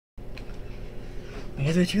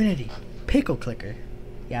Here's opportunity. Pickle clicker.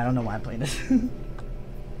 Yeah, I don't know why I'm playing this.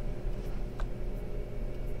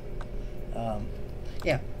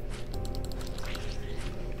 Yeah.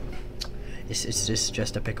 It's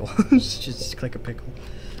just a pickle. just click a pickle.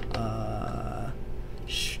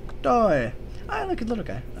 Store. Ah, look at little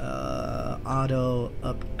guy. Auto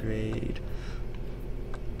upgrade.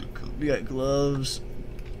 We got gloves.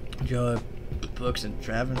 Joy, books and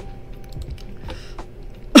traveling.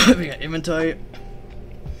 We got inventory.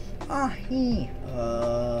 Ah,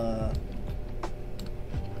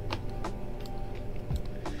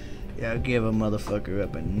 yeah, give a motherfucker a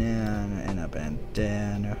banana and a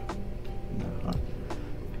bandana. No.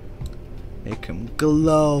 Make him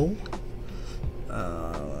glow.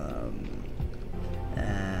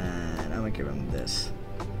 And I'm gonna give him this.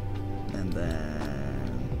 And then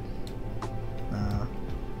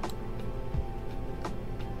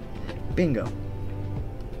bingo.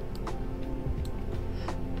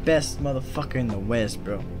 Best motherfucker in the West,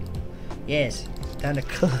 bro. Yes, time to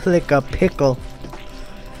click a pickle.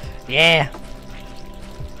 Yeah.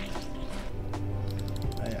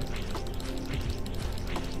 Oh, yeah.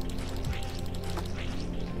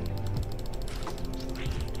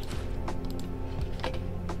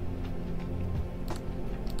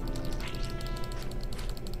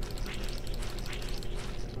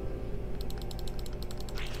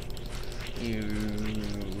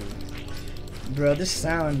 Bro, this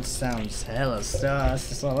sounds hella sus.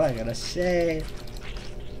 That's all I gotta say.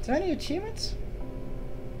 Is there any achievements?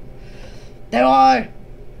 There are!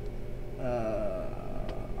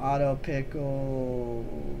 Auto pickles.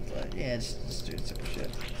 Yeah, just doing simple shit.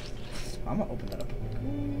 I'm gonna open that up.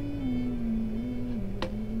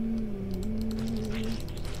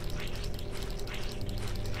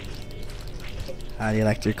 How do you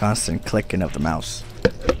like your constant clicking of the mouse?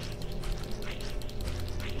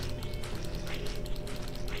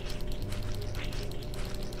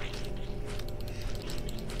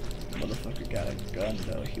 Motherfucker got a gun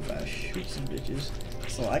though. He better shoot some bitches.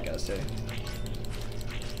 That's all I gotta say.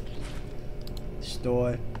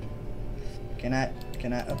 Store. Can I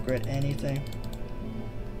upgrade anything?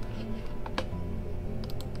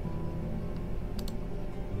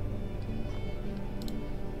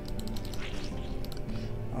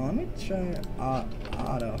 Oh, let me try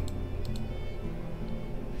auto.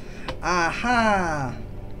 Aha!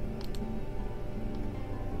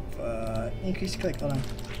 Increase click. Hold on.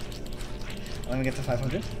 Let me get to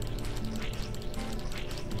 500.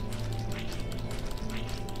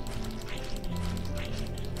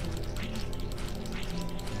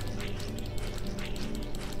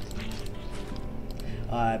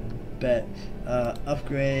 I bet.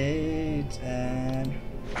 Upgrades and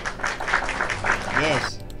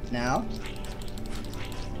yes. Now.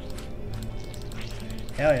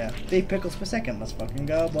 Hell yeah. 3 pickles per second. Let's fucking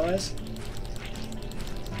go, boys.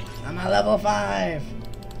 I'm at level 5.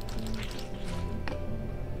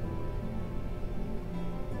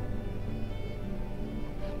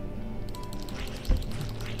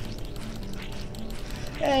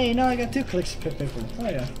 Hey, now I got 2 clicks per pickle. Oh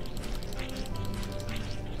yeah.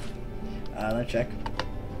 Let's check.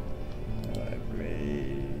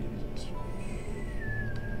 Great.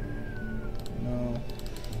 No.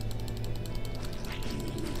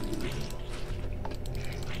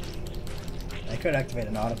 I could activate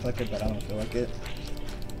an auto clicker, but I don't feel like it.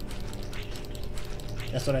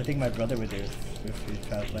 That's what I think my brother would do if he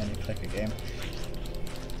tried playing a clicker game.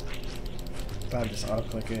 Probably just auto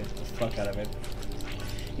clicker the fuck out of it.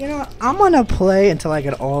 You know, I'm gonna play until I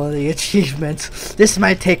get all of the achievements. This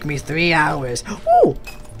might take me 3 hours. Ooh!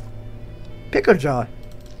 Pickle jar.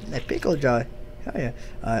 That pickle jar. Hell yeah.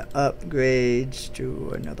 Upgrades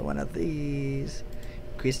to another one of these.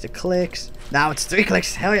 Increase the clicks. Now it's 3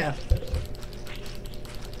 clicks. Hell yeah.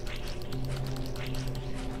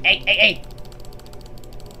 Hey.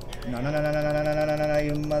 No,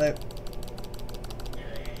 you mother.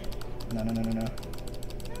 No.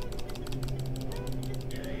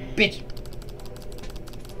 Bitch.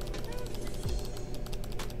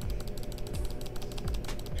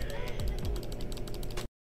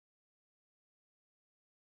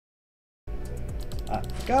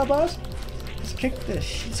 Go, boss. Let's kick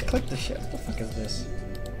this. Let's click the shit. What the fuck is this?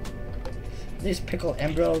 These pickle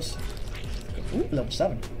embros. Ooh, level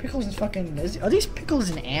 7. Pickles is fucking. Are these pickles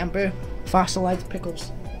in amber? Fossilized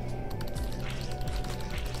pickles.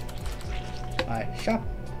 Alright, shop.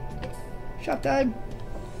 Shop time.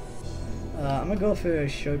 I'm gonna go for a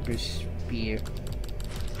sharper spear.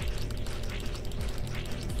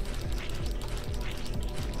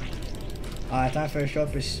 Alright, time for a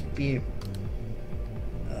sharper spear.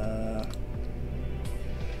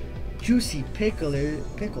 Juicy pickle.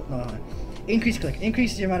 No. Increase click.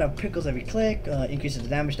 Increases the amount of pickles every click. Increases the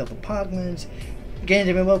damage dealt to poglins. Gains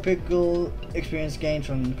a remote pickle experience gained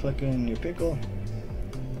from clicking your pickle.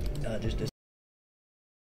 Just this.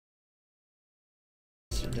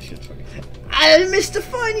 This shit's fucking. I missed the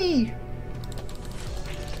funny.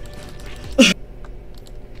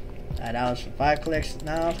 That was for 5 clicks.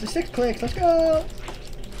 Now for 6 clicks. Let's go.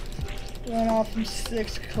 Going off from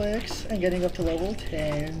 6 clicks and getting up to level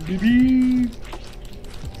 10. Baby.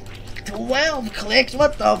 12 clicks.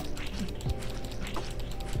 What the?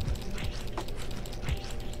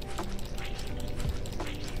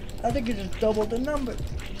 I think you just doubled the number.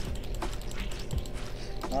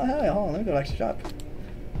 Oh hell yeah, hold on, let me go back to shop.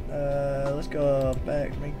 Let's go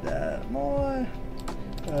back, make that more.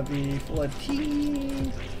 Gonna be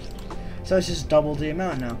 14. So it's just double the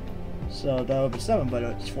amount now. So that would be 7, but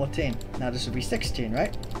it's 14. Now this would be 16,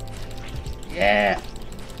 right? Yeah!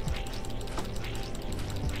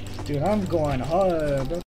 Dude, I'm going hard,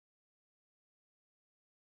 bro.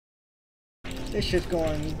 This shit's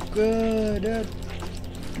going good, dude.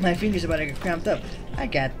 My fingers about to get cramped up. I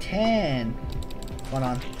got 10. Hold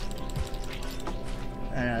on.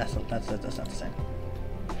 No, that's not the same.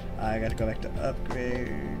 I gotta go back to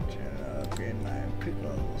upgrade my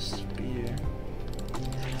pickle spear.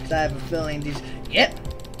 Cause I have a feeling these. Yep.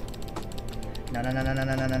 No.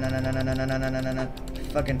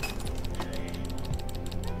 Fucking.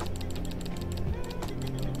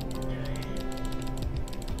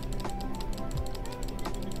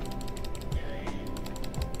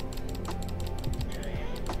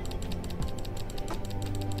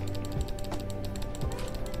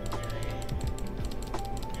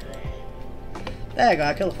 There you go,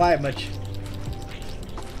 I killed 5 much.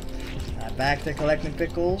 Back to collecting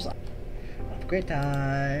pickles. Upgrade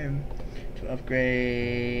time. To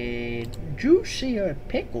upgrade juicier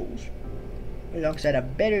pickles. Alongside a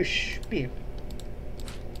better spear.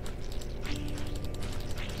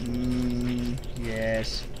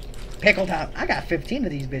 Yes. Pickle time. I got 15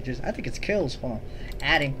 of these bitches. I think it's kills. Hold on.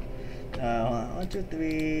 Adding. Hold on. 1, 2,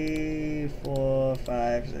 3, 4,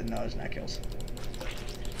 5. No, it's not kills.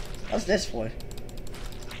 What's this for?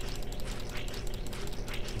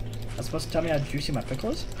 That's supposed to tell me how juicy my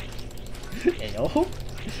pickle is? Hey yo!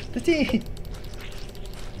 15!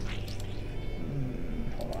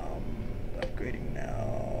 Hold on. Upgrading now.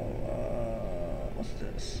 What's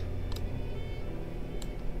this?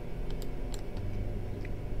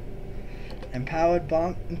 Empowered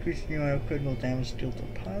bonk. Increasing the amount of critical damage dealt to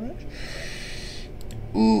pilots.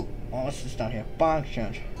 Ooh! Oh, what's this down here? Bonk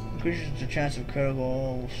chance. Increases the chance of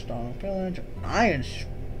critical strong pillage. Iron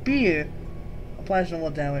spear. Applies normal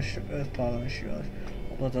damage to earth pollen and shields.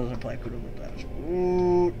 But doesn't apply critical damage.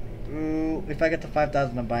 Ooh. If I get to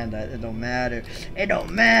 5,000, I'm buying that. It don't matter. It don't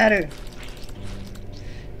matter.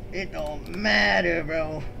 It don't matter,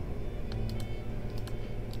 bro.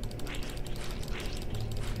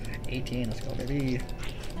 18, let's go, baby.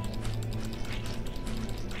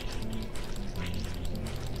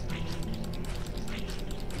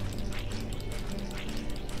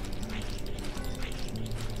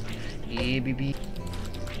 Yeah, baby.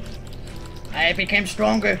 I became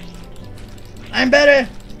stronger. I'm better.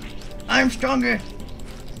 I'm stronger.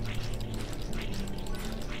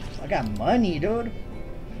 I got money, dude.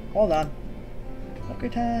 Hold on.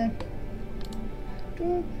 Upgrade time.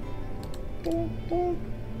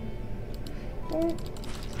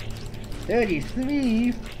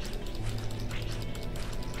 33.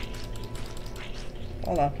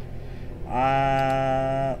 Hold on.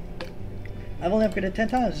 I've only upgraded 10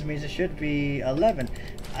 times. This means it should be 11.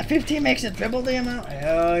 15 makes it triple the amount.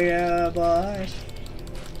 Hell yeah, boys.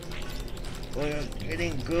 We're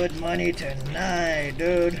getting good money tonight,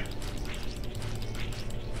 dude.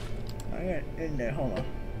 I got in there. Hold on.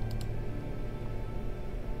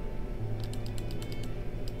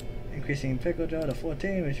 Increasing pickle jar to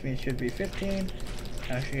 14, which means it should be 15.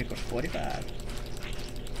 Actually, it goes 45.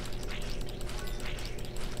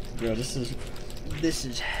 Bro, this is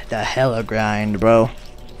the hella grind, bro.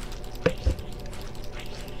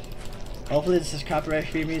 Hopefully this is copyright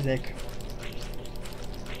free music.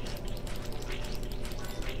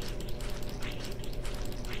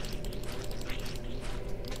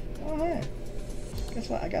 Oh man. Guess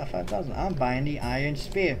what? I got 5,000. I'm buying the iron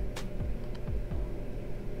spear.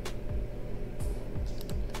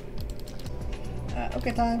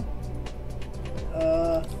 Okay, time.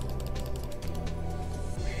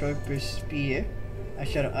 Sharper spear. I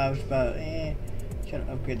should have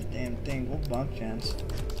upgrade the damn thing. What bonk chance?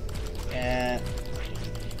 Yeah,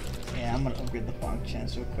 I'm gonna upgrade the bonk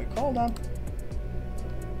chance real quick. Hold on.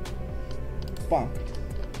 Bonk.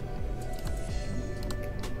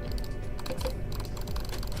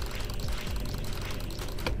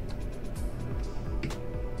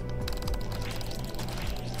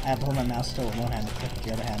 I have to hold my mouse still with one hand and click with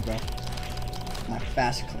the other hand, bro. My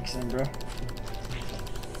fast clicks in, bro.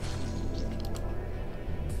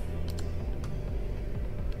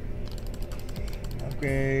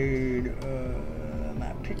 Upgrade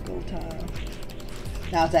my pickle tile.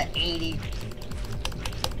 Now it's at 80.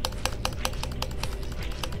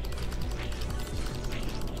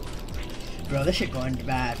 Bro, this shit going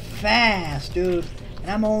bad fast, dude.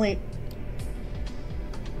 And I'm only...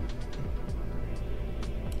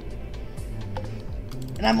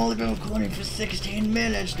 been recording for 16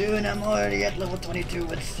 minutes, dude, and I'm already at level 22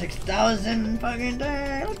 with 6,000 fucking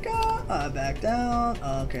days. Let's go! Back down.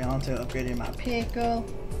 Okay, on to upgrading my pickle.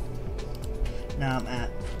 Now I'm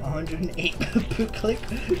at 108 per click.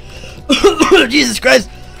 Jesus Christ!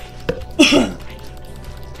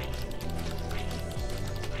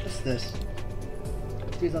 What's this?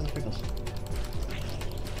 3,000 pickles.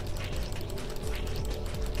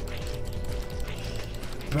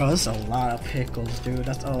 Bro, that's a lot of pickles, dude.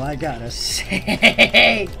 That's all I gotta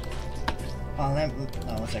say. Oh,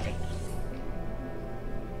 1 second.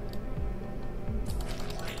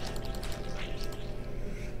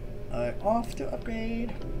 Alright, off to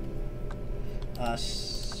upgrade.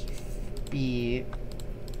 Speed.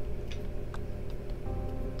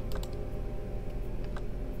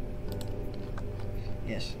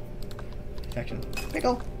 Yes. Perfection.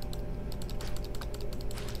 Pickle.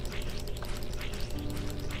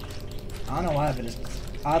 I don't know why, but it's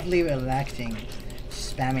oddly relaxing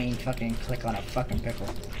spamming fucking click on a fucking pickle.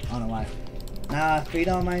 I don't know why. Nah, if you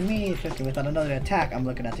don't mind me, without another attack, I'm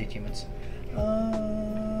looking at the achievements.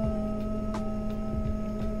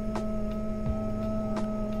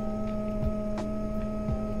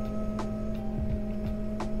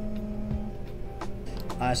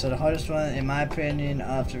 Alright, so the hardest one, in my opinion,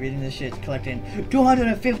 after reading this shit, collecting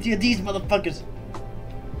 250 of these motherfuckers.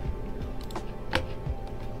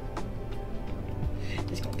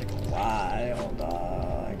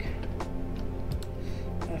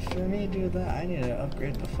 For me to do that, I need to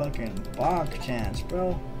upgrade the fucking bonk chance,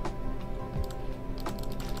 bro.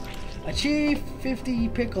 Achieve 50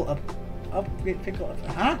 pickle upgrade pickle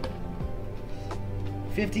huh?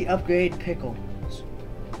 50 upgrade pickle.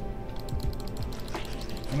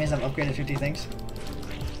 That means I've upgraded 50 things.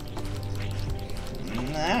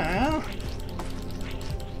 No.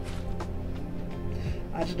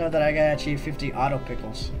 I just know that I gotta achieve 50 auto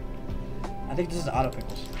pickles. I think this is auto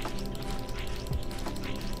pickles.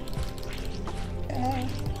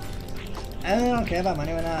 I don't care about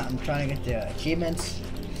money or not. I'm trying to get the achievements,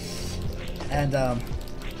 and the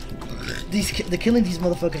killing these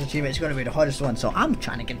motherfuckers achievement is gonna be the hardest one. So I'm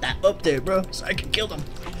trying to get that up there, bro, so I can kill them.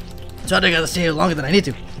 So I don't gotta stay here longer than I need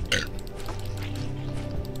to.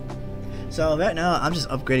 So right now I'm just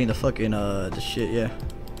upgrading the fucking the shit, yeah.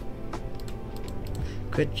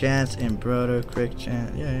 Crit chance, embroider, crit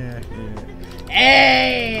chance, yeah.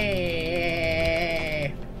 Hey!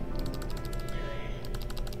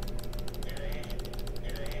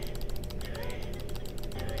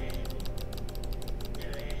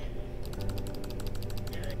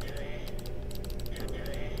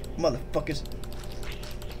 Motherfuckers.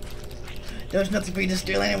 There's nothing for you to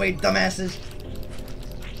steal anyway, dumbasses.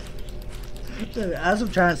 As I'm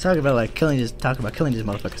trying to talk about killing these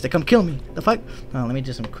motherfuckers. They come kill me. The fuck? Oh, let me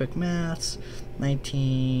do some quick maths.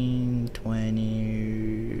 19,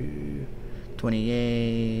 20,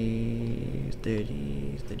 28,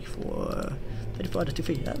 30, 34, 34 to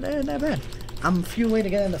 250. Not bad. I'm a few away to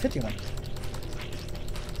get in the 51.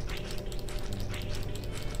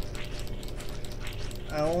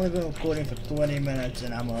 I've only been recording for 20 minutes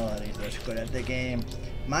and I'm already this good at the game.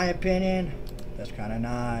 My opinion, that's kind of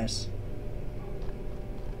nice.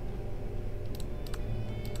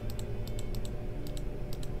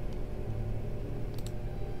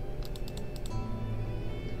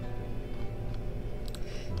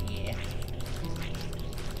 Yeah.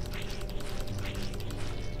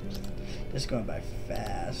 This is going by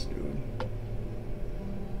fast, dude.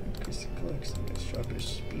 Increase the clicks, increase sharper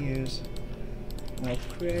spears. More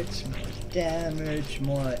crits, more damage,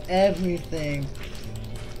 more everything.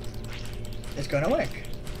 It's gonna work.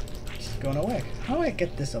 It's gonna work. How do I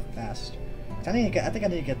get this up fast? I think I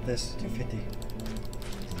need to get this to 50.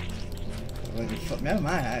 Never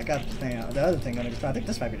mind, I got the other thing on the I think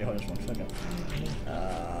this might be the hardest one. Fuck it.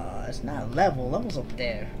 It's not level. Level's up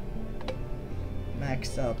there.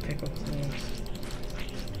 Max out pickle clicks.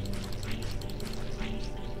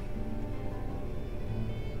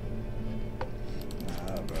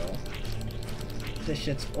 This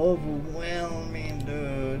shit's overwhelming,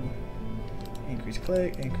 dude. Increase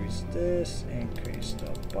click, increase this, increase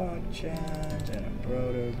the bonk chance, and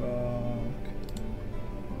embroider bonk.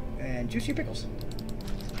 And juicy pickles.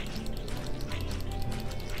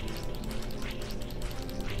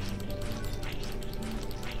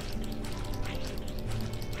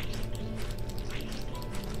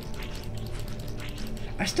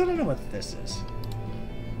 I still don't know what this is.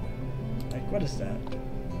 Like, what is that?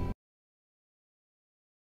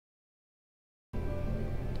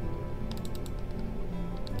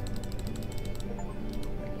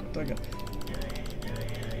 Like,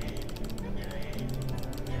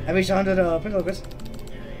 I reached 100 pickle bits.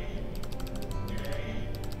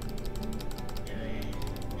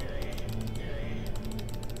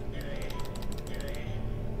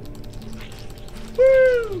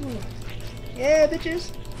 Woo! Yeah,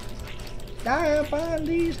 bitches! Die upon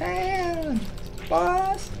these hands,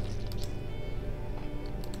 boss!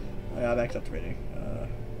 Oh, yeah, I backed up the rating.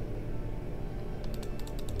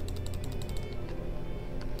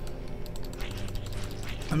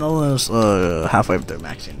 I'm almost halfway through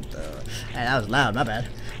maxing. And that was loud, my bad.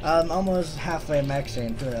 I'm almost halfway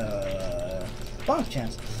maxing the bonus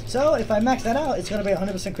chance. So if I max that out, it's gonna be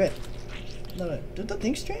 100% crit. No, did the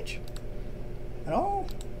things change? At all?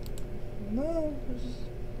 No,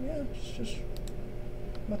 yeah, it's just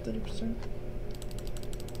about 30%.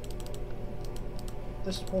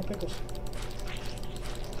 This is more pickles.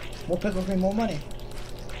 More pickles mean more money.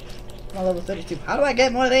 I'm level 32. How do I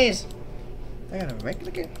get more of these? I got a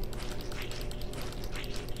regular game.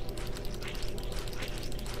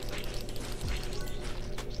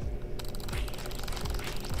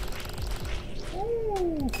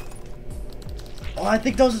 Ooh. Oh, I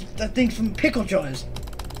think those are the things from Pickle Jaws.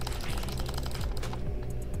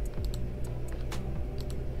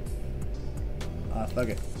 Fuck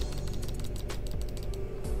it.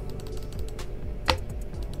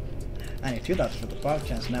 I need 2,000 for the box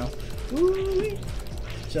chance now. Ooh.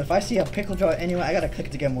 So if I see a pickle jar anywhere, I gotta click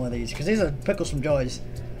to get more of these because these are pickles from Joy's.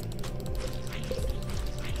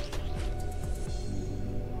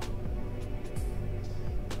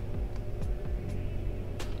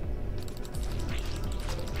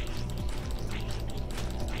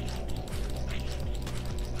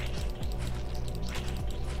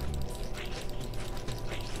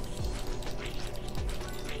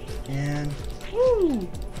 And woo!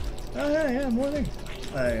 Oh yeah, more things.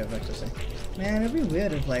 Oh yeah, like to say. Man, it'd be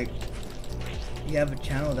weird if like you have a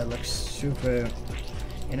channel that looks super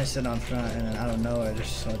innocent on front and then I don't know,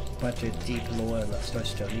 there's a bunch of deep lore that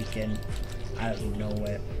starts to leak in out of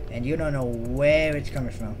nowhere. And you don't know where it's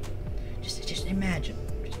coming from. Just imagine.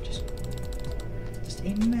 Just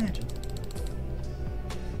imagine.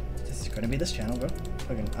 This is gonna be this channel, bro.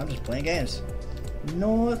 Fucking, I'm just playing games.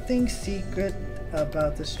 Nothing secret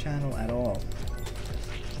about this channel at all.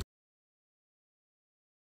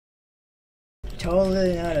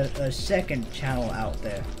 Totally not a second channel out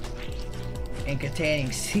there and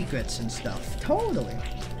containing secrets and stuff. Totally.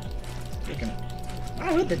 Freaking,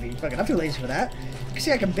 why would that be? Fucking, I'm too lazy for that. You can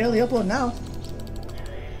see I can barely upload now.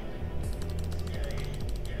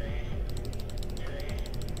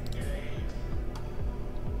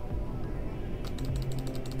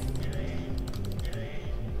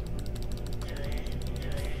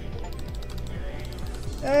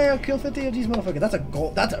 Hey, I'll kill 50 of these motherfuckers. That's a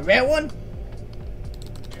gold. That's a rare one.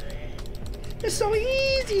 It's so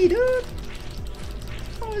easy, dude.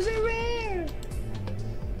 How is it rare?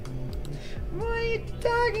 What are you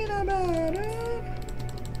talking about, dude?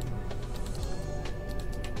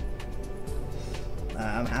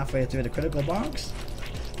 I'm halfway through the critical box.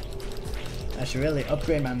 I should really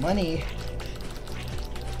upgrade my money.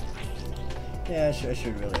 Yeah, I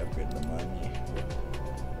should really upgrade the money.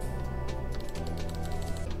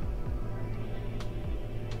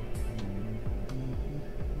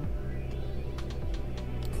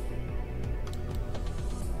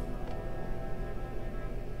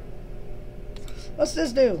 What's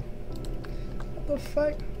this do? What the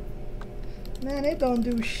fuck? Man, it don't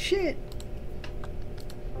do shit.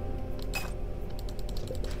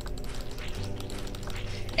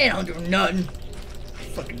 It don't do nothing.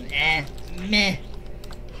 Fucking meh.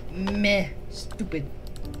 Stupid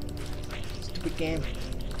game.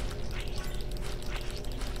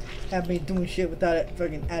 Have me doing shit without it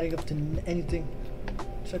fucking adding up to anything.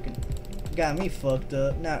 Fucking got me fucked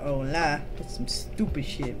up. Not gonna lie. That's some stupid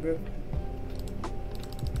shit, bro.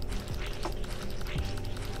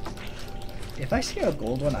 If I see a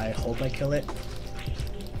gold one, I hope I kill it.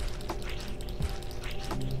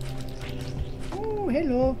 Oh,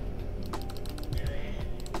 hello.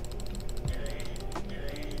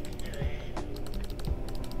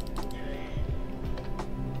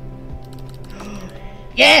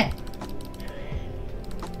 Yeah!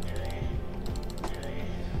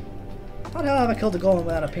 How the hell have I killed a golem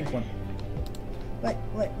without a pink one?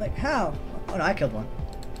 Like how? Oh no, I killed one.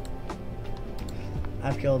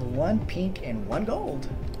 I've killed one pink and one gold.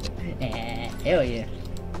 Hell yeah.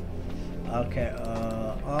 Okay,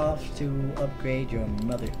 off to upgrade your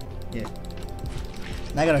mother. Yeah.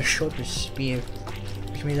 Now I got a shorter spear,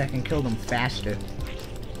 which means I can kill them faster.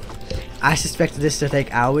 I suspected this to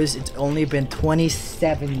take hours. It's only been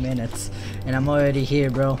 27 minutes, and I'm already here,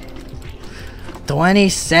 bro.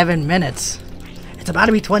 27 minutes. It's about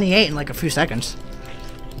to be 28 in like a few seconds.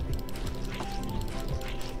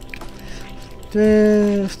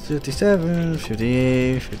 57,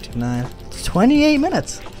 58, 59. It's 28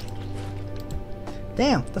 minutes.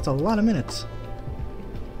 Damn, that's a lot of minutes.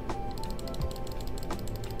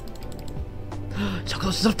 So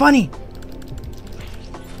close to the funny.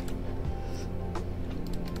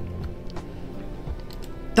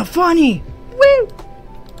 The funny. Woo!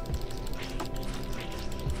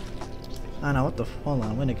 I know what the. Hold on,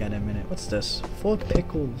 I'm gonna get a minute. What's this? 4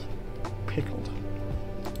 pickled. Pickled.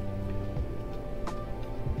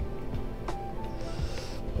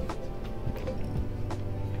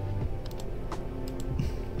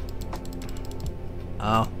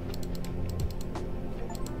 Oh.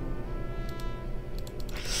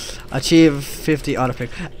 Achieve 50 auto pick.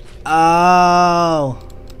 Oh.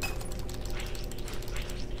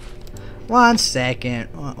 1 second.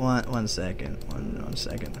 One second. One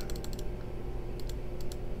second.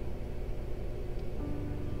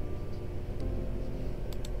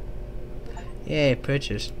 Yay,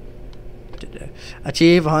 purchase.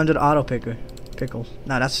 Achieve 100 auto pickles.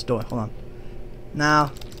 No, that's store. Hold on.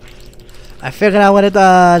 Now, I figured out what it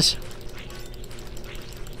does.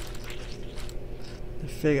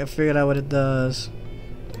 I figured out what it does.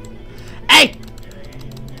 Hey!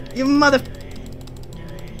 You mother...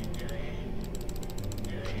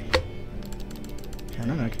 I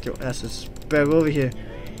don't know, get your asses back over here.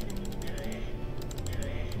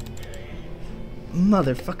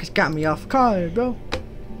 Motherfuckers got me off guard, bro.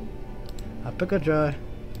 I'll pick a draw.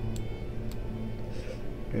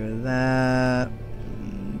 Do that.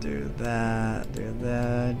 Do that. Do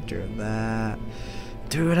that. Do that.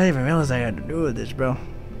 Dude, I didn't even realize I had to do this, bro.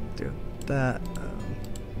 Do that.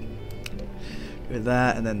 Do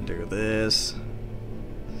that, and then do this.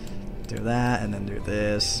 Do that, and then do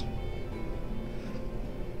this.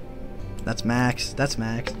 That's max. That's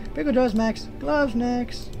max. Pickle Jaw's max. Gloves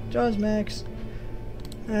next. Jaw's max.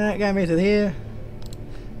 Alright, got me to here.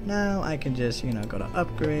 Now I can just, you know, go to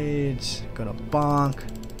upgrades. Go to bonk.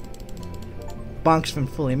 Bonk's been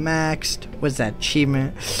fully maxed. What's that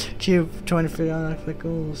achievement? Achieve 23 on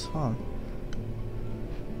pickles. Hold on.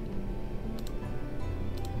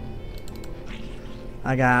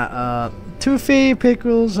 I got 2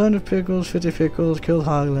 pickles, 100 pickles, 50 pickles, killed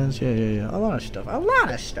hoglins. Yeah. A lot of stuff. A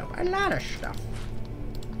lot of stuff.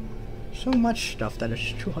 So much stuff that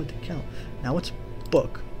is too hard to count. Now what's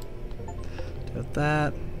book? Do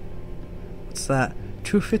that. What's that?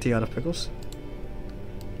 250 out of pickles.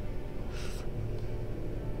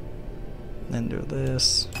 Then do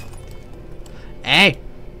this. Hey!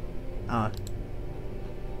 Oh.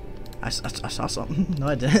 I saw something. No,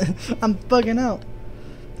 I didn't. I'm bugging out.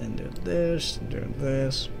 Then do this. Do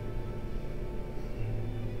this.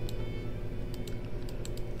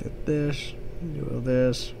 Do this. Do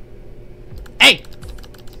this. Hey!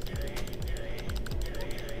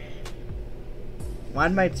 Why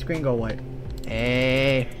did my screen go white?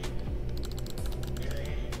 Hey!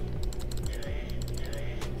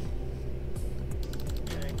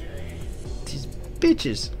 These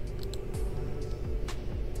bitches.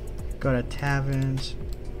 Go to taverns.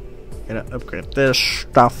 Gotta upgrade this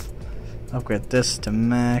stuff. Upgrade this to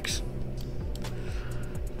max.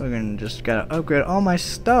 We're gonna just gotta upgrade all my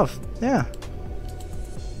stuff. Yeah.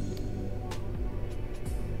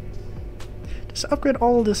 Just upgrade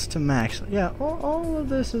all this to max. Yeah, all of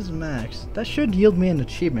this is max. That should yield me an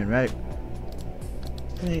achievement, right?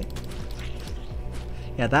 Hey.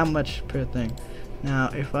 Yeah, that much per thing. Now,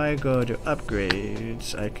 if I go to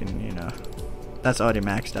upgrades, I can, you know, that's already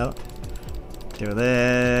maxed out. Do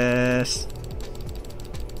this.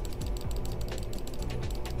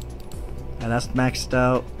 And that's maxed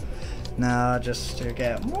out. Now, just to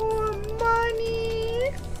get more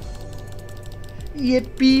money.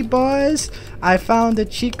 Yippee, boys. I found a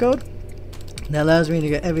cheat code that allows me to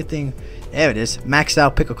get everything. There it is. Maxed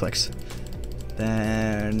out pickle clicks.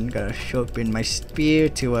 Then gotta sharpen my spear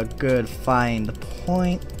to a good fine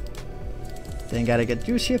point. Then gotta get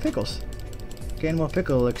juicier pickles. Gain more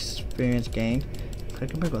pickle experience gained.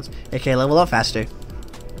 Clicking pickles. Okay, level up faster.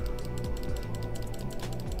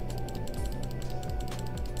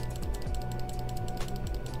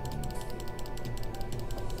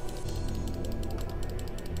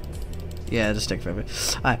 Yeah, just take forever.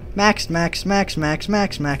 Alright, max. All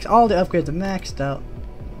the upgrades are maxed out.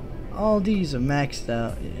 All these are maxed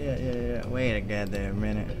out. Yeah. Wait a goddamn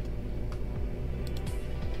minute.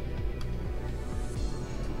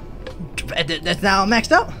 That's now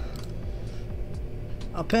maxed out?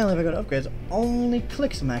 Apparently if I go to upgrades, only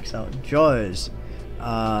clicks max out. Jaws.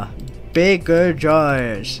 Bigger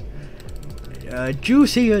jaws.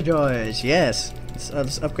 Juicier jaws. Yes.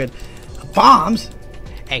 Let's upgrade. Bombs?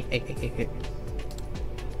 Hey.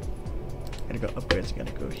 Gotta go upgrades.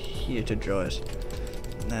 Gotta go here to jaws.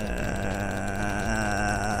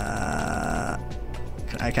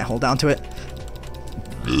 I can't hold down to it.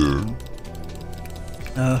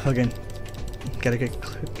 Again. Gotta get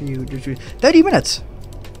you. 30 minutes.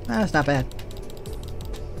 That's not bad.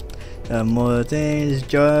 More things,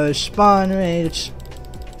 just spawn rates.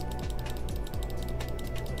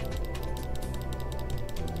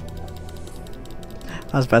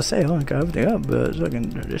 I was about to say, I want to got everything up, but fucking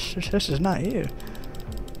this is not here.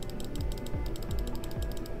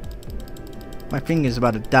 My finger's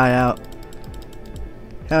about to die out.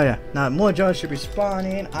 Hell yeah. Now more jars should be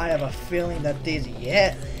spawning. I have a feeling that these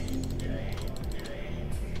yet.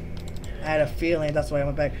 I had a feeling that's why I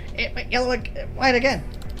went back. Yellow, white again.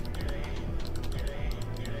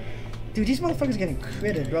 Dude, these motherfuckers getting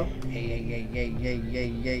critted, bro.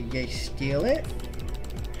 Hey, steal it.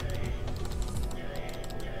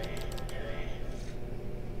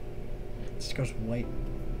 This goes white.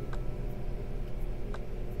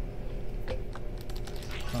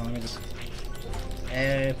 Oh, let me just.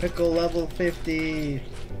 Hey, Pickle level 50.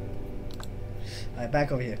 Alright,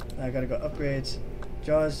 back over here. I gotta go upgrades.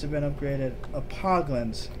 Jaws have been upgraded.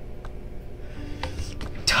 Apoglins.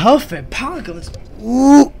 Tough and Apoglins.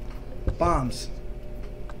 Ooh. Bombs.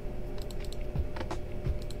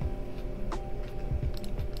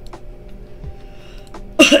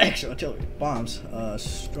 Extra artillery. Bombs.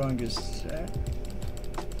 Strongest.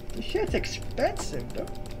 This shit's expensive, though.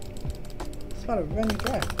 It's about a running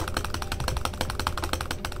dry.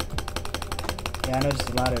 Yeah, I know this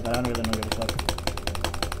is louder, but I don't really know what the fuck.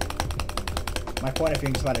 My pointer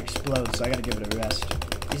finger's about to explode, so I gotta give it a rest.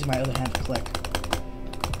 These are my other hand to click.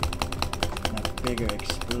 Bigger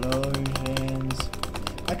explosions.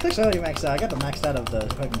 My clicks already maxed out. I got the maxed out of the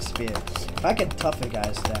fucking spear. If I get tougher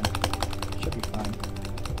guys, then it should be fine.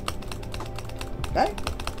 Right?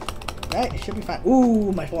 It should be fine.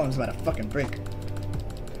 Ooh, my forearm's about to fucking break.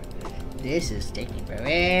 This is taking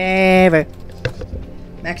forever.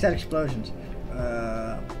 Maxed out explosions.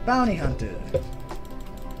 Bounty hunter.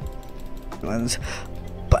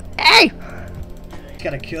 But hey!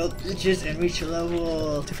 Gotta kill bitches and reach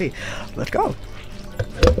level 2. Let's go.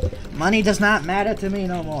 Money does not matter to me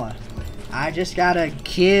no more. I just gotta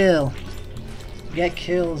kill. Get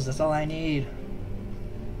kills, that's all I need.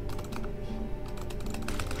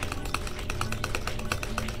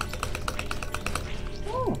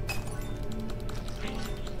 Ooh.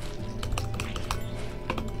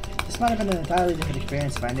 This might have been an entirely different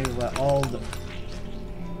experience if I knew what all the...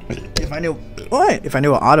 If I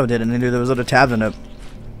knew what auto did and I knew there was other tabs in it.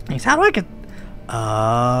 How do I get...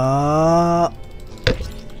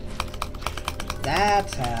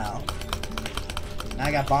 That's how. Now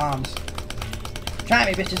I got bombs. Try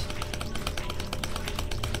me, bitches.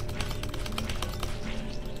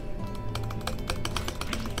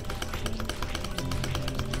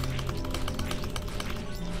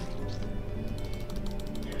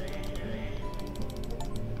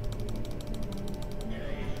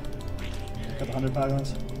 A couple 100 poggons.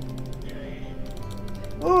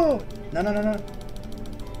 Oh! No.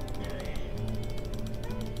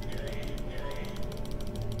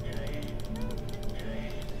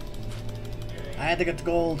 I had to get the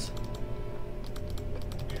golds.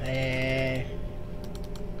 Hey.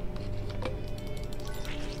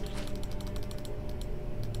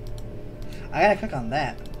 I gotta click on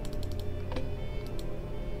that.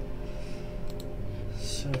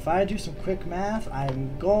 So if I do some quick math,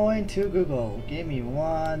 I'm going to Google. Give me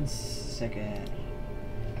 1 second.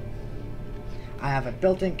 I have a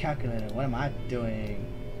built-in calculator. What am I doing?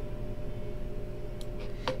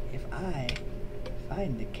 If I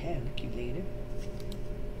find the calculator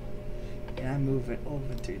and I move it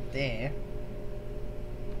over to there,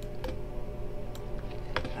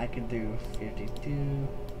 I can do 52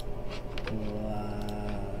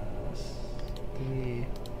 plus 3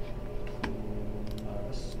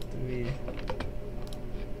 plus 3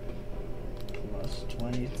 plus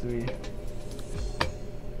 23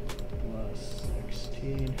 plus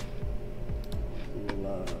 16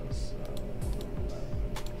 plus 11.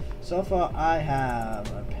 So far I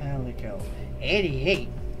have apparently killed 88.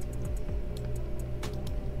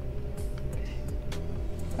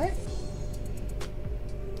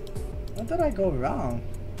 did I go wrong?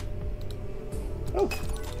 Oh.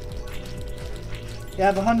 Yeah, I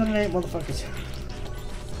have 108 motherfuckers.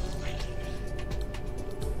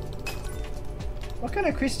 What can I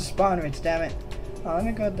increase the spawn rates, damn it? Oh, let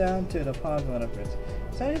me go down to the pause upgrades.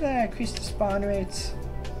 So I did increase the spawn rates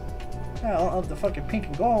of the fucking pink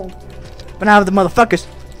and gold. But now of the motherfuckers.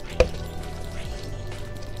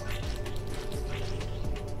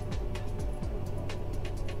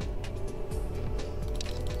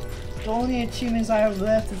 The only achievements I have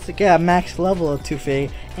left is to get a max level of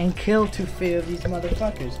Toofy and kill Toofy of these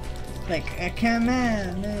motherfuckers. Like, come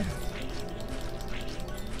on, man.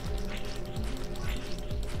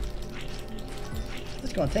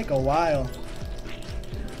 It's gonna take a while.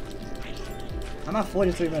 I'm at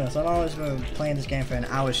 43 minutes. I've always been playing this game for an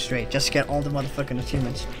hour straight just to get all the motherfucking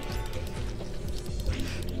achievements.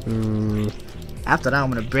 After that, I'm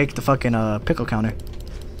gonna break the fucking pickle counter.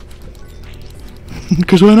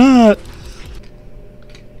 Cause why not?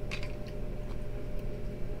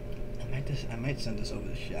 I might send this over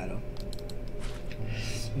to Shadow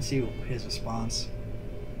and see his response.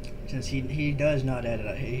 Since he does not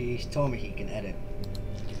edit, he's told me he can edit.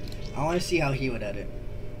 I want to see how he would edit.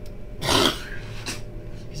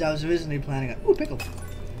 Because I was originally planning on Pickle.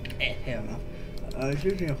 Hell no. I was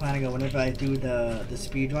originally planning on whenever I do the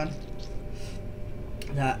speed run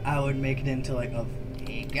that I would make it into like a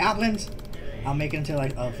goblins. I'll make it into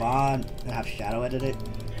like a VOD and have Shadow edit it.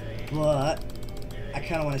 But I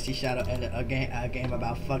kind of want to see Shadow edit a game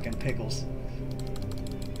about fucking pickles.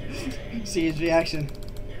 See his reaction.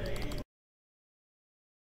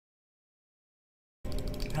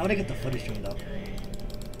 How would I get the footage from though?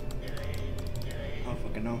 I don't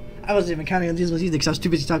fucking know. I wasn't even counting on these ones either because I was too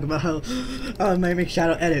busy talking about how I might make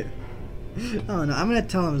Shadow edit. Oh no, I'm gonna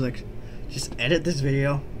tell him like, just edit this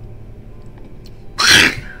video.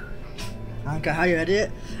 I don't care how you edit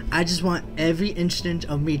it. I just want every instant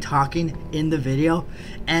of me talking in the video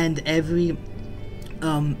and every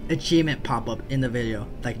achievement pop up in the video.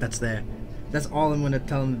 Like that's there. That's all I'm gonna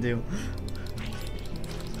tell him to do.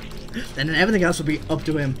 And then everything else will be up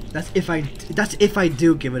to him. That's if I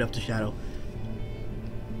do give it up to Shadow.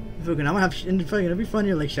 Fucking, I'm gonna have it'll be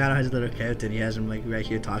funny like Shadow has a little character and he has him like right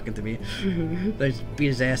here talking to me. Like beat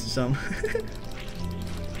his ass or something.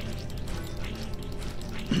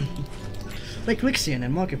 Like Lixian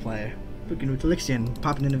and Markiplier. Fucking with Lixian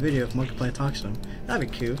popping in the video if Markiplier talks to him. That'd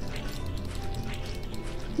be cute.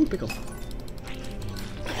 Ooh, Pickle.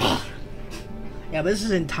 Yeah, but this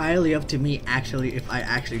is entirely up to me actually if I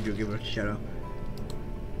actually do give it a Shadow.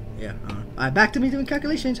 Yeah, alright, back to me doing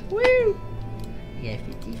calculations. Woo! Yeah,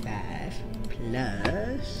 55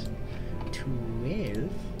 plus 12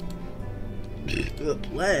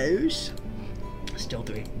 plus still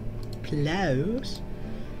 3 plus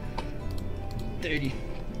 30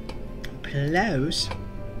 plus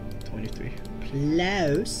 23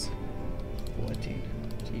 plus 14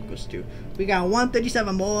 equals 2. We got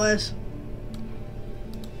 137 boys.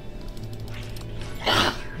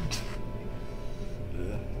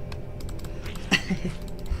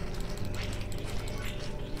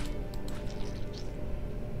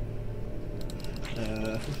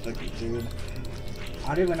 Fucking dude.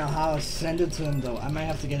 I don't even know how to send it to him though. I might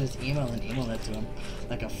have to get his email and email it to him.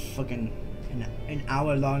 Like a fucking an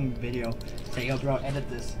hour long video. Say, yo bro, edit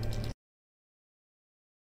this.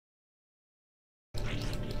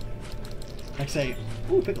 Like say,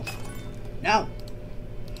 ooh, Pickle. Now.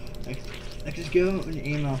 Like just give him an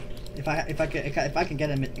email. If I can get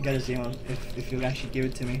his email, if you actually give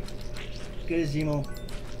it to me. Get his email,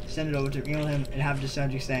 send it over to email him and have the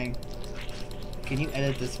subject saying, can you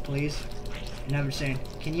edit this please? And have him saying,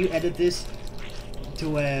 can you edit this to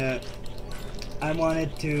where I want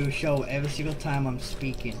it to show every single time I'm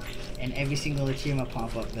speaking and every single achievement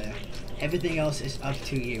pop up there. Everything else is up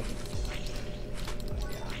to you.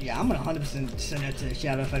 Yeah, I'm gonna 100% send it to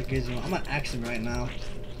Shadow if I get his email. I'm gonna ask him right now.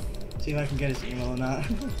 See if I can get his email or not.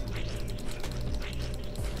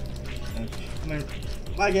 I mean,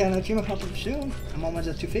 if I get an achievement pop up soon, I'm almost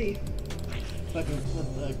at 2 feet. Fucking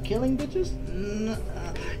with killing bitches?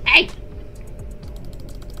 Hey!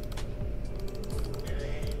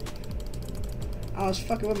 I was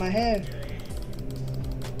fucking with my hair.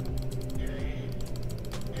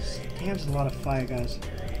 Damn, there's a lot of fire, guys.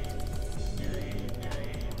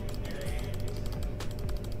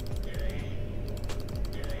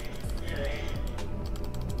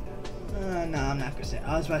 No, I'm not gonna say.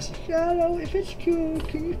 I was about to say, Shadow, if it's cute,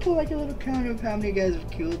 can you put like a little counter of how many guys are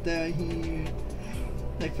killed down here?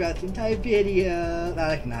 Like throughout the entire video.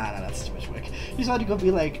 Like, nah, that's too much work. He's about to go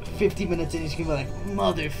be like 50 minutes in, he's gonna be like,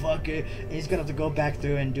 motherfucker, and he's gonna have to go back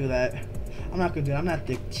through and do that. I'm not gonna do it. I'm not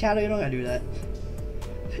the Shadow. You don't gotta do that.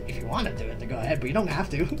 If you want to do it, then go ahead, but you don't have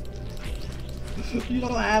to. You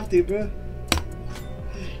don't have to, bro.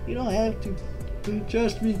 You don't have to.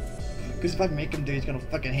 Trust me. Because if I make him do it, he's gonna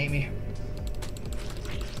fucking hate me.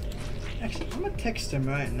 Actually, I'm gonna text him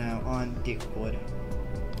right now on Discord.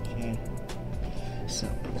 Okay.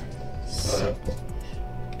 Simple. Shadow.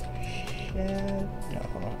 No,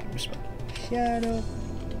 hold on. Shadow,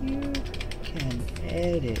 you can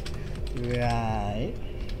edit, right?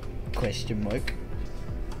 Question mark.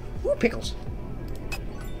 Ooh, pickles.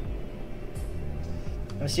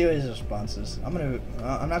 Let's see what his response is. I'm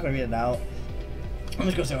not gonna read it out. I'm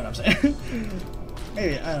just gonna say what I'm saying.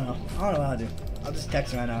 Maybe, I don't know. I don't know what I'll do. I'll just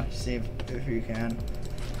text him right now. See if you can.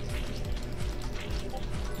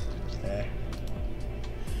 There.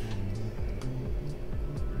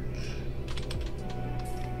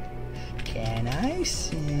 Can I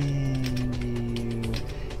send you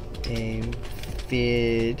a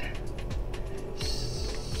vid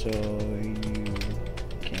so you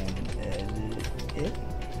can edit it?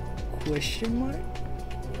 Question mark?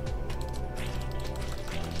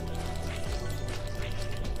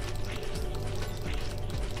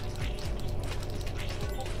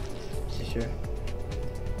 Sure.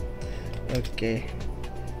 Okay.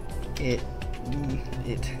 It.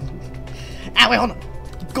 Ah, wait, hold on.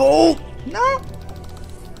 Go! No!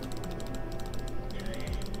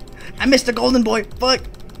 I missed the golden boy. Fuck.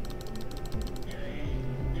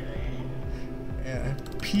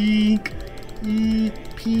 Pink. Pink.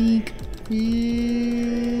 Pink.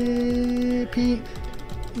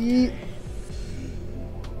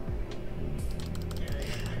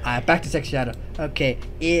 Alright, back to Sex Shadow. Okay,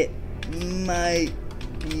 it might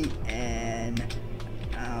be an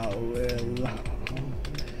hour long.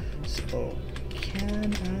 So,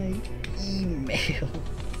 can I email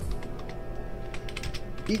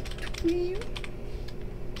between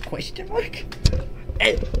question mark?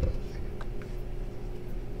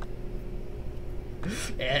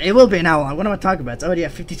 It will be an hour long. What am I talking about? It's already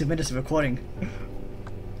at 52 minutes of recording.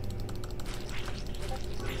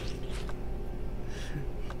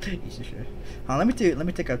 Let me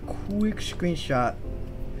take a quick screenshot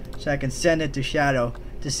so I can send it to Shadow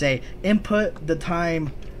to say input the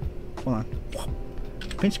time. Hold on.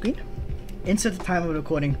 Print screen. Insert the time of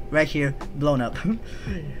recording right here, blown up. I'm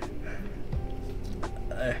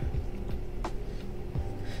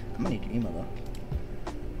gonna need your email though.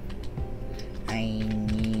 I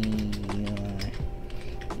need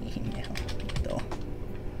your email though.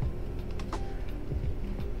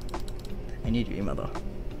 I need your email though.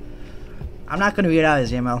 I'm not gonna read out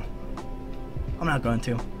his email. I'm not going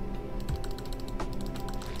to.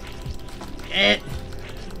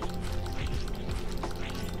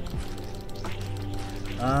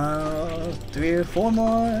 3 or 4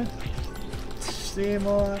 more. 3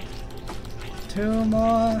 more. 2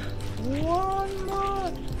 more. 1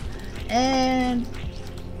 more. And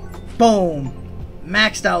boom.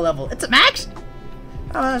 Maxed out level. It's a max?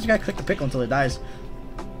 Oh, I just gotta click the pickle until it dies.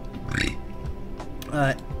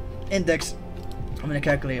 Index. I'm gonna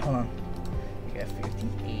calculate. Hold on. You got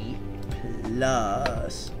 58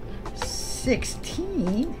 plus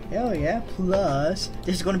 16. Hell yeah. Plus.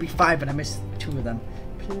 This is gonna be 5, but I missed 2 of them.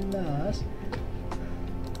 Plus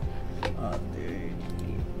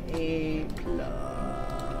 38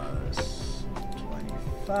 plus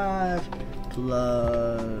 25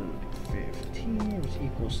 plus 15, which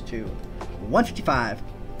equals to 155.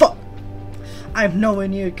 Fuck! I'm nowhere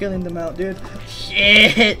near killing them out, dude.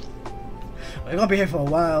 Shit! We're gonna be here for a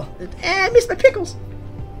while. I missed my pickles!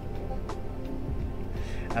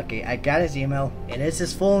 Okay, I got his email. It is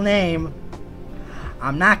his full name.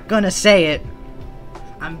 I'm not gonna say it.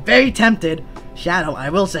 I'm very tempted. Shadow,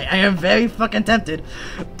 I will say, I am very fucking tempted.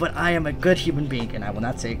 But I am a good human being, and I will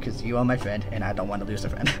not say it because you are my friend, and I don't want to lose a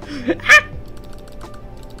friend. Ah!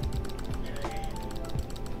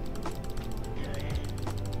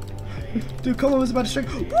 Dude, Como was about to strike.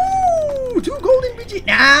 Woo! 2 golden bitches.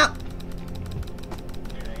 Nah!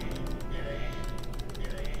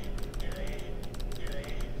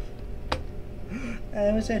 I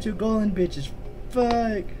almost had 2 golden bitches.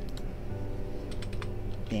 Fuck.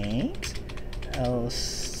 Thanks. I'll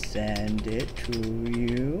send it to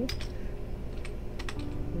you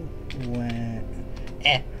when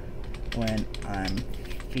I'm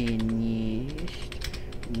finished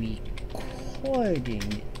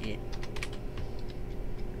recording it.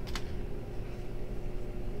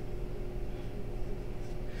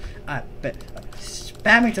 I bet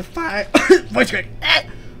spamming to 5 voice crack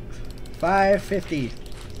 550.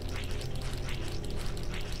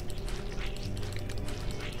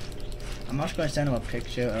 I'm also gonna send him a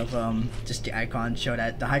picture of just the icon. Show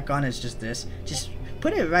that the icon is just this. Just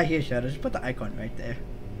put it right here, Shadow. Just put the icon right there.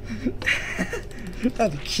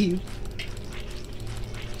 That'd be cute.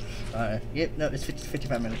 Alright. Yep. No, it's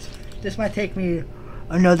 55 minutes. This might take me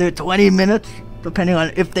another 20 minutes, depending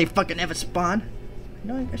on if they fucking ever spawn.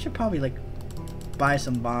 No, I should probably like buy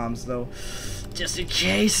some bombs though, just in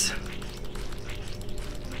case.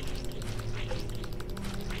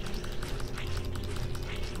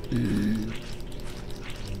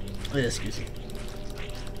 Excuse me.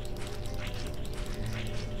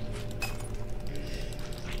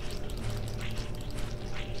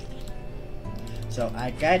 So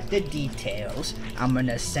I got the details. I'm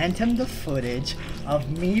gonna send him the footage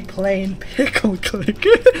of me playing Pickle Click.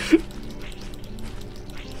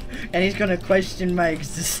 And he's gonna question my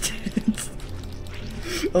existence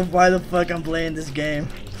of why the fuck I'm playing this game.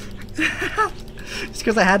 It's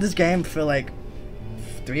because I had this game for like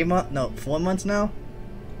 4 months now.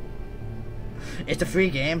 It's a free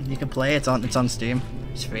game. You can play. It's on Steam.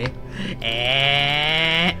 It's free.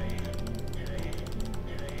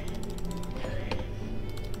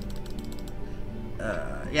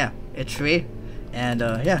 Yeah, it's free. And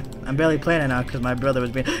yeah, I'm barely playing it now because my brother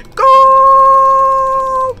was being go.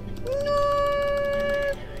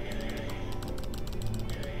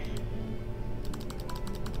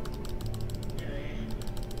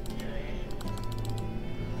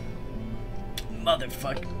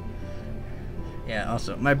 Motherfucker. Yeah,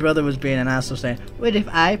 also, my brother was being an asshole saying, what if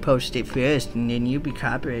I post it first and then you be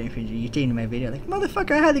copyright infringing? You taking my video. Like,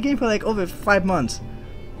 motherfucker, I had the game for like over 5 months.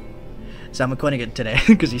 So I'm recording it today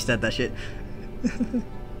because he said that shit.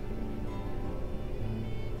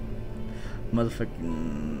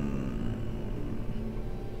 Motherfucking.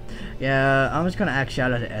 Yeah, I'm just gonna ask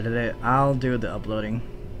Shadow to edit it. I'll do the uploading.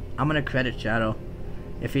 I'm gonna credit Shadow.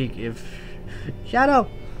 If Shadow,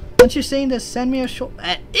 once you're saying this, send me a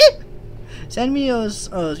send me your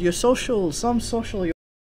social, some social you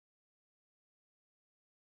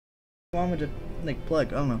want me to like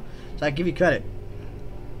plug. I don't know. So I give you credit.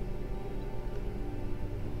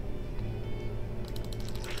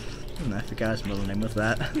 I forgot his middle name with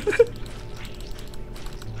that.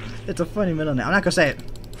 It's a funny middle name. I'm not gonna say it.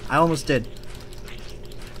 I almost did.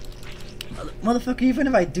 Motherfucker, even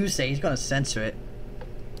if I do say it, he's gonna censor it.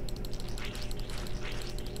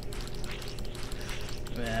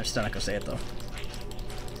 Yeah, I'm still not gonna say it though.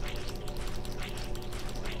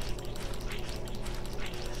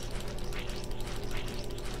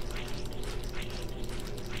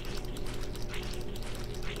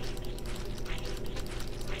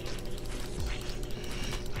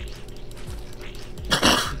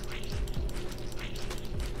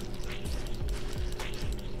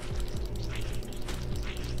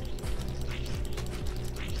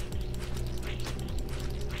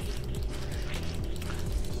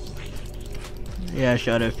 Yeah,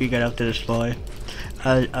 Shadow, if you get up to this point,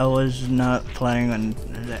 I was not planning on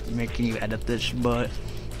making you edit this, but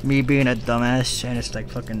me being a dumbass and it's like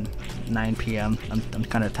fucking 9 p.m. I'm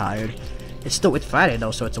kind of tired. It's Friday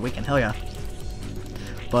though, so it's a weekend. Hell yeah.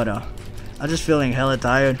 But I'm just feeling hella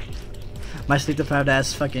tired. My sleep deprived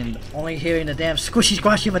ass fucking only hearing the damn squishy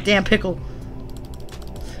squashy of a damn pickle.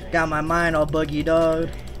 Got my mind all buggy, dog.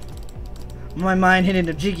 My mind hitting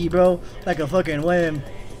the jiggy, bro, like a fucking worm.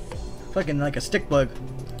 Fucking like a stick bug.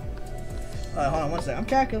 Hold on one second. I'm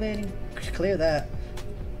calculating. Clear that.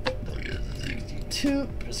 2.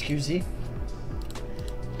 Excuse me.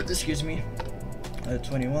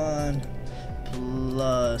 21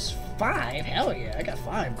 plus 5. Hell yeah, I got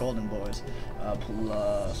 5 golden boys.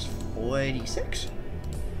 Plus 46.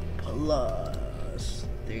 Plus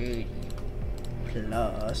 30.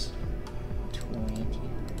 Plus 20.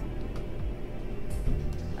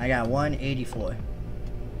 I got 184.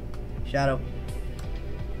 Shadow,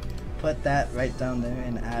 put that right down there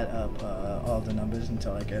and add up all the numbers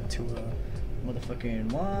until I get to motherfucking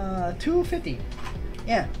 250.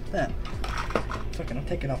 Yeah, that. Fucking, I'm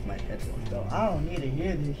taking off my headphones though. I don't need to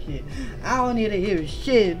hear this shit. I don't need to hear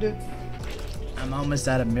shit, dude. I'm almost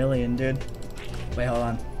at 1 million, dude. Wait, hold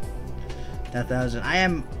on. 10,000. I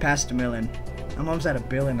am past 1 million. I'm almost at 1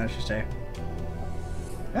 billion, I should say.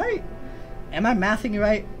 Right? Am I mathing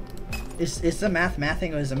right? Is the math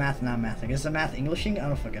mathing or is the math not mathing? Is the math Englishing? I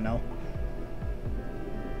don't fucking know.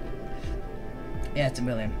 Yeah, it's 1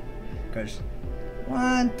 million. Cause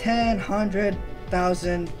 1, 10,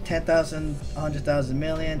 100,000, 10,000, 100,000,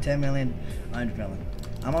 million, 10 million, 100 million.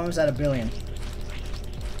 I'm almost at 1 billion.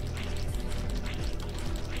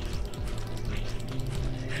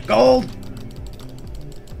 Gold!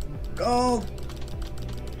 Gold!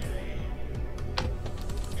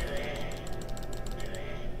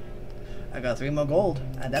 got 3 more gold.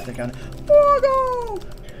 And that's account 4 gold.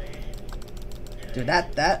 Dude,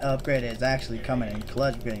 that upgrade is actually coming in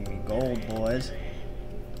clutch, getting me gold, boys.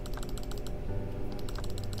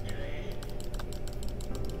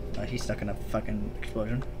 Oh, he's stuck in a fucking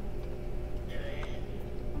explosion.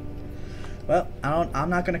 Well, I'm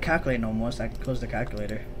not gonna calculate no more, so I can close the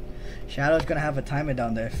calculator. Shadow's gonna have a timer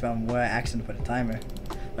down there from where I accidentally put a timer.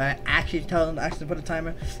 But I actually tell him to accidentally put a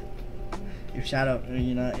timer. If Shadow,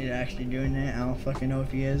 you're actually doing it, I don't fucking know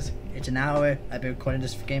if he is. It's an hour. I've been recording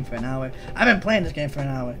this game for an hour. I've been playing this game for an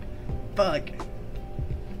hour. Fuck.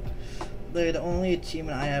 The only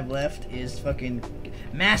achievement I have left is fucking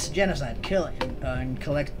mass genocide, kill and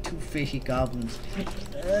collect 2 fishy goblins.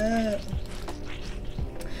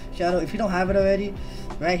 Shadow, if you don't have it already,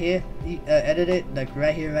 right here, edit it like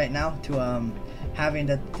right here, right now, to having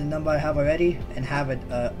the number I have already, and have it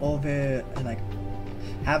over, and like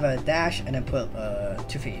have a dash, and then put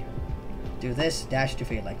 2 feet. Do this dash 2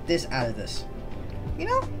 feet, like this out of this. You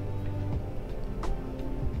know?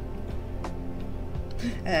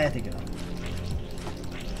 I think you know.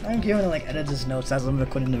 I'm giving like editor's notes as I'm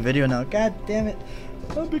recording the video now. God damn it!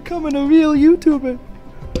 I'm becoming a real YouTuber.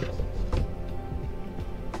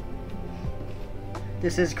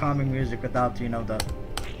 This is calming music without, the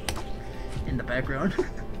in the background.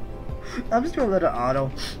 I'm just gonna let it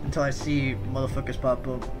auto until I see motherfuckers pop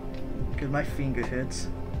up. Cause my finger hurts.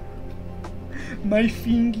 My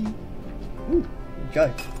fingy. Ooh,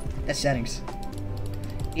 okay. That's settings.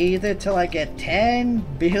 Either till I get 10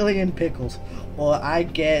 billion pickles, or I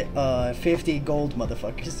get 50 gold,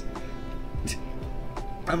 motherfuckers.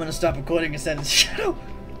 I'm gonna stop recording and send it to Shadow.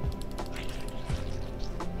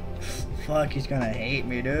 Fuck, he's gonna hate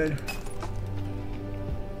me, dude.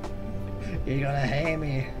 He's gonna hate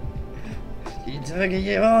me. You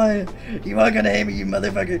are gonna hate me, you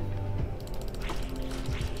motherfucker.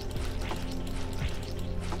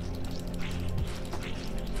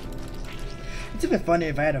 It's a bit funny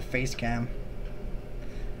if I had a face cam.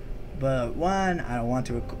 But 1, I don't want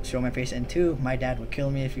to show my face, and 2, my dad would kill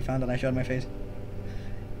me if he found out I showed my face.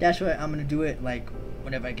 That's why I'm gonna do it like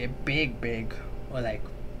whenever I get big, or like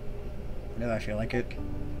whenever I feel like it.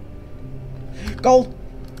 Gold!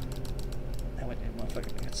 That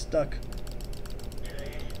motherfucker got stuck.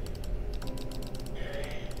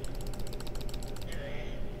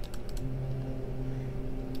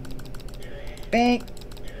 Bang!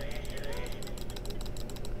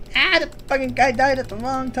 Ah, the fucking guy died at the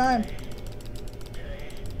wrong time.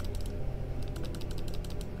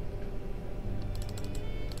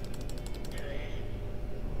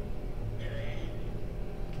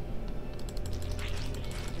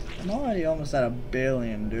 I'm already almost at 1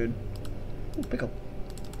 billion, dude. Ooh, pickle.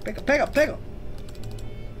 Pickle.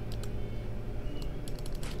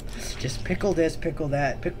 Just pickle this, pickle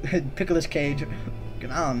that, pickle this cage. I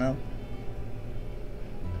don't know.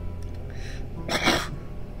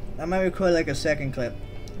 I might record like a second clip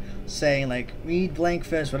saying like read blank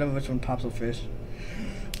first, whatever, which one pops up first.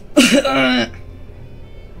 I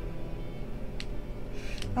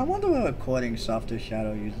wonder what recording software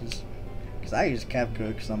Shadow uses. Cause I use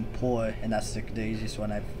CapCut because I'm poor, and that's the easiest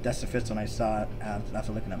one. That's the first one I saw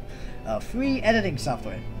after looking up. Free editing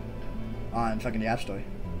software on fucking the App Store.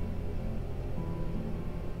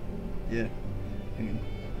 Yeah.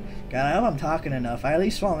 God, I hope I'm talking enough. I at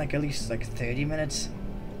least want like 30 minutes.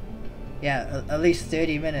 Yeah, at least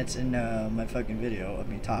 30 minutes in my fucking video of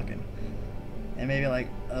me talking. And maybe like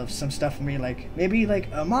some stuff for me, like maybe like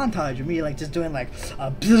a montage of me like just doing like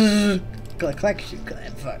a click shit,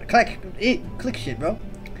 bro.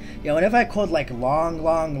 Yeah, whenever I record like long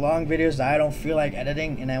videos that I don't feel like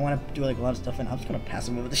editing and I want to do like a lot of stuff, and I'm just gonna pass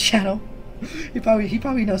him over the Shadow. he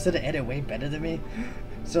probably knows how to edit way better than me.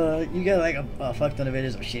 So you get like a fuck ton of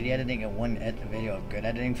videos of shitty editing and one video of good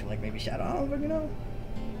editing for like maybe Shadow. I don't fucking know.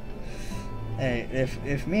 Hey,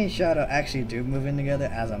 if me and Shadow actually do move in together,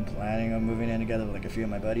 as I'm planning on moving in together with like a few of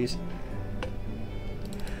my buddies,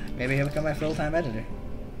 maybe he'll become my full-time editor.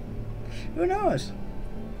 Who knows?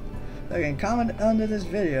 Okay, comment under this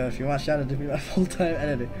video if you want Shadow to be my full-time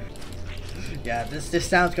editor. Yeah, this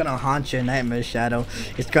sound's gonna haunt your nightmares, Shadow.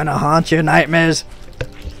 It's gonna haunt your nightmares.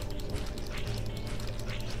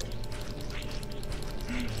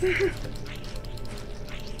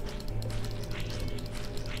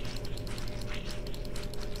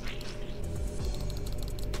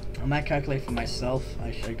 I might calculate for myself.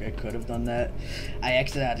 I could have done that. I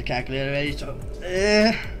exited out the calculator already, so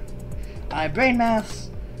brain maths.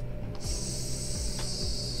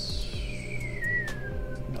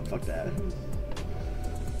 No, fuck that.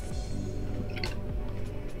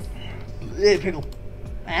 Hey, Pickle.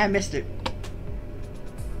 I missed it.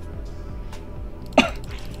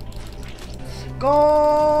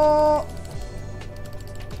 Go!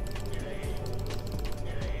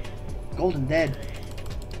 Golden dead.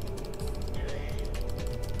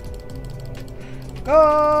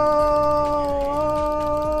 Go!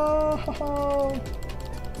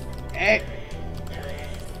 Hey!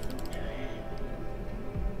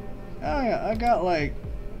 Oh yeah, I got like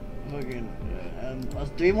fucking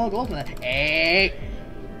 3 more gold from that. Hey!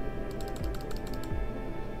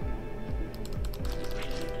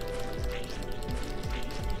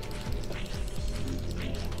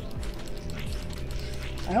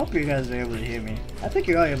 I hope you guys are able to hear me. I think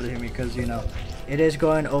you are able to hear me because, you know, it is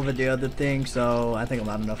going over the other thing, so I think I'm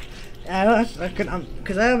loud enough.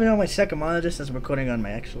 Because I have it on my second monitor since I'm recording on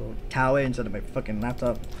my actual tower instead of my fucking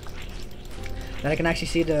laptop. Then I can actually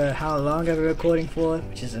see how long I've been recording for,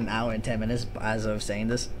 which is 1 hour and 10 minutes as of saying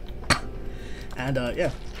this. And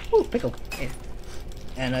yeah. Ooh, pickle. Yeah.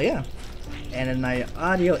 And yeah. And then my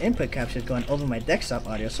audio input capture is going over my desktop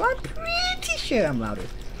audio, so I'm pretty sure I'm louder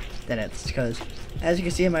than it's because as you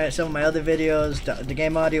can see in some of my other videos, the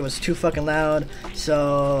game audio was too fucking loud,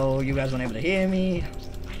 so you guys weren't able to hear me.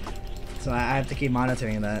 So I have to keep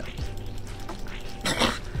monitoring that.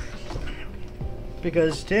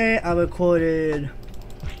 Because today I recorded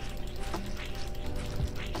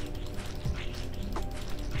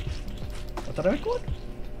what did I record?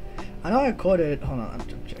 I know I recorded, hold on, I'm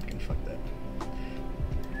checking, fuck that.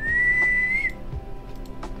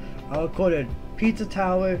 I recorded Pizza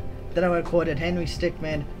Tower, then I recorded Henry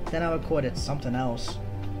Stickmin, then I recorded something else.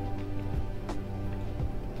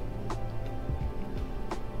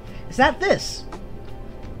 Is that this?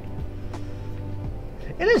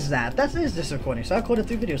 It is that. That is this recording. So I recorded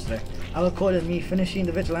 3 videos today. I recorded me finishing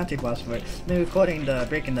the vigilante boss fight, me recording the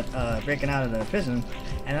breaking out of the prison,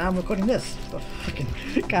 and I'm recording this. Oh, fucking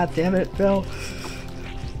god damn it, Phil.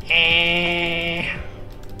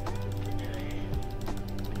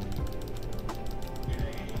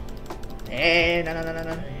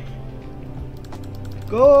 No.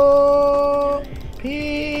 Go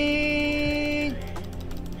Pete.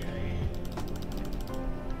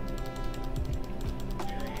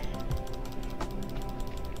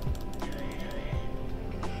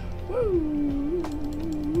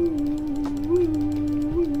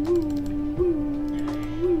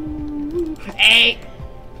 Hey!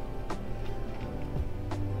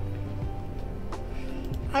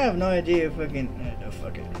 I have no idea if fucking no,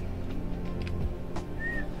 fuck it.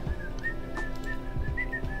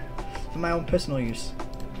 For my own personal use.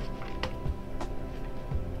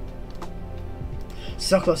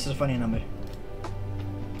 So close to the funny number.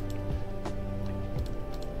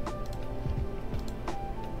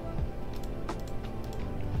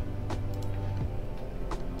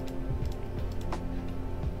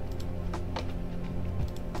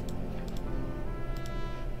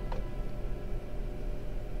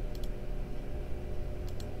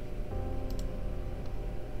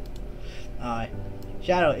 Alright.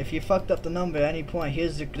 Shadow, if you fucked up the number at any point,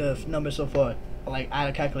 here's the number so far. Like, out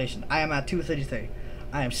of calculation. I am at 233.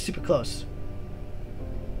 I am super close.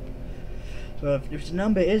 So if the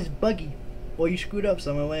number is buggy, or you screwed up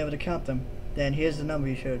somewhere when able to count them, then here's the number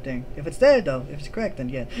you should think. If it's there though, if it's correct, then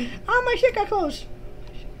yeah. Oh, my shit got close!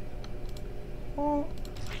 Oh.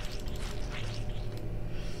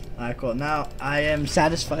 Alright, cool. Now, I am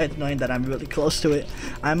satisfied knowing that I'm really close to it.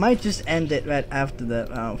 I might just end it right after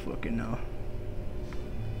that. I don't fucking know.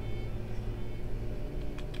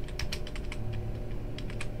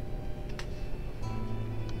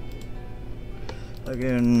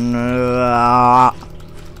 Again, I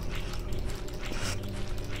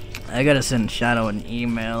gotta send Shadow an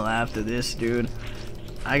email after this, dude.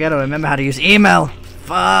 I gotta remember how to use email.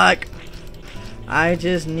 Fuck. I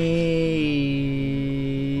just need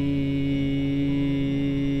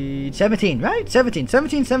 17, right? 17,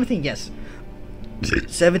 yes.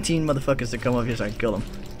 17 motherfuckers to come up here so I can kill them.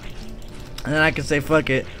 And then I can say, fuck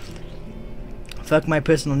it. Fuck my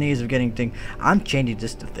personal needs of getting things. I'm changing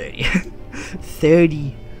this to 30.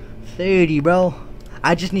 30, bro.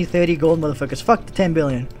 I just need 30 gold, motherfuckers. Fuck the 10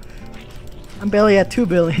 billion. I'm barely at 2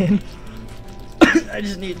 billion. I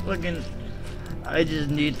just need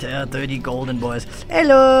 30 golden boys.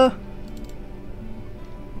 Hello.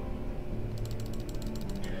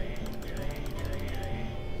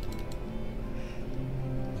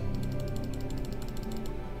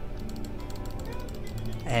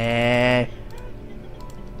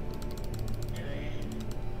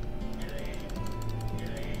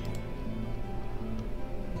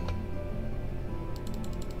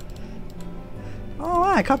 Oh,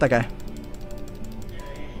 I caught that guy.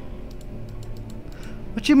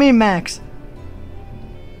 What you mean, Max?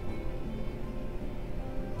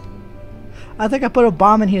 I think I put a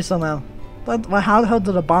bomb in here somehow. But how the hell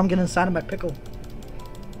did a bomb get inside of my pickle?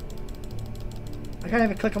 I can't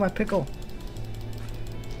even click on my pickle.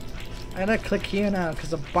 I gotta click here now because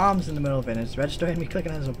the bomb's in the middle of it. It's registering me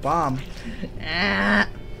clicking as a bomb. Ah.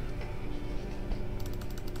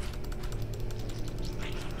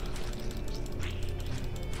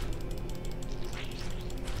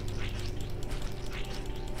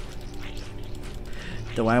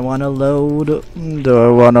 Do I want to load? Do I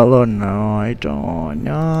want to load? No, I don't.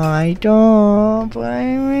 No, I don't.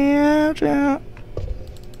 Play me out.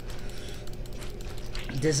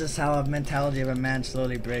 This is how a mentality of a man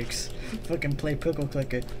slowly breaks. Fucking play Pickle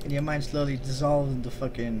Clicker, and your mind slowly dissolves into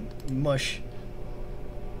fucking mush.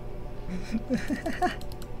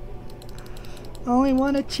 Only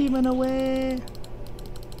one achievement away.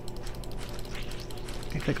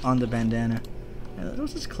 I click on the bandana.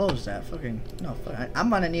 Let's just close that. Fucking no. Fuck,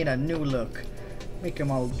 I'm gonna need a new look. Make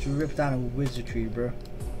him all dripped out of wizardry, bro.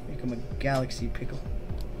 Make him a galaxy pickle.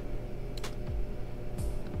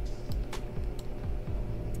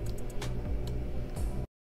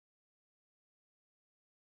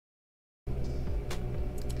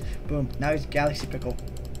 Boom. Now he's Galaxy Pickle.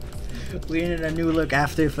 We needed a new look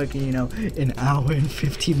after fucking, you know, an hour and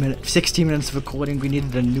 15 minutes, 16 minutes of recording. We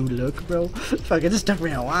needed a new look, bro. Fuck, it just took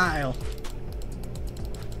me a while.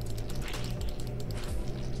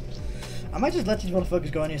 I might just let these motherfuckers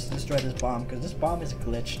go in here to destroy this bomb, because this bomb is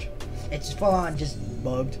glitched. It's full on just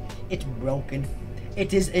bugged. It's broken.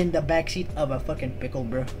 It is in the backseat of a fucking pickle,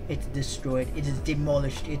 bro. It's destroyed. It is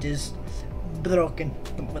demolished. It is broken.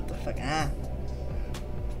 What the fuck?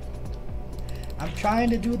 I'm trying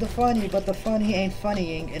to do the funny, but the funny ain't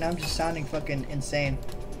funnying, and I'm just sounding fucking insane.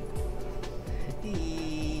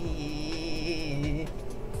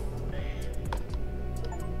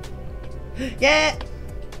 Yeah!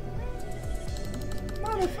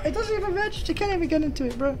 It doesn't even register. Can't even get into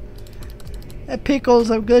it, bro. That pickles,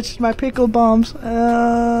 I've glitched my pickle bombs.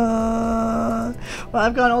 Well,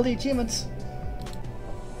 I've got all the achievements.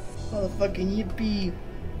 Motherfucking yippee.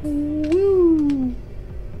 Woo!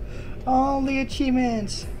 All the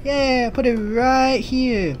achievements. Yeah, put it right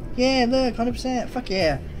here. Yeah, look, 100%. Fuck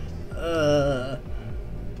yeah.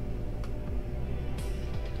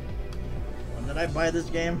 When did I buy this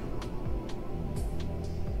game?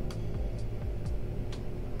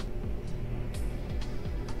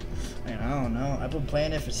 I don't know. I've been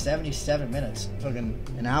playing it for 77 minutes. Fucking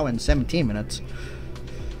an hour and 17 minutes.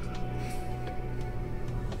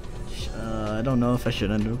 I don't know if I should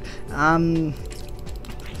undo.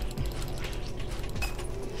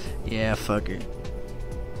 Yeah, fuck it.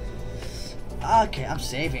 Okay, I'm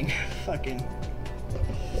saving. Fucking.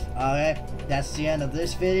 Alright, that's the end of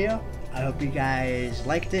this video. I hope you guys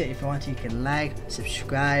liked it. If you want to, you can like,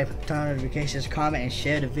 subscribe, turn on notifications, comment, and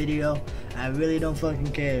share the video. I really don't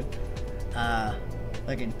fucking care.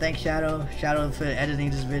 Fucking thanks Shadow for editing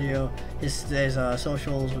this video. His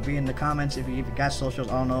socials will be in the comments if you got socials.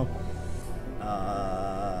 I don't know.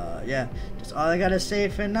 Yeah, that's all I gotta say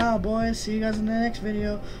for now, boys. See you guys in the next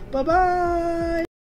video. Bye bye.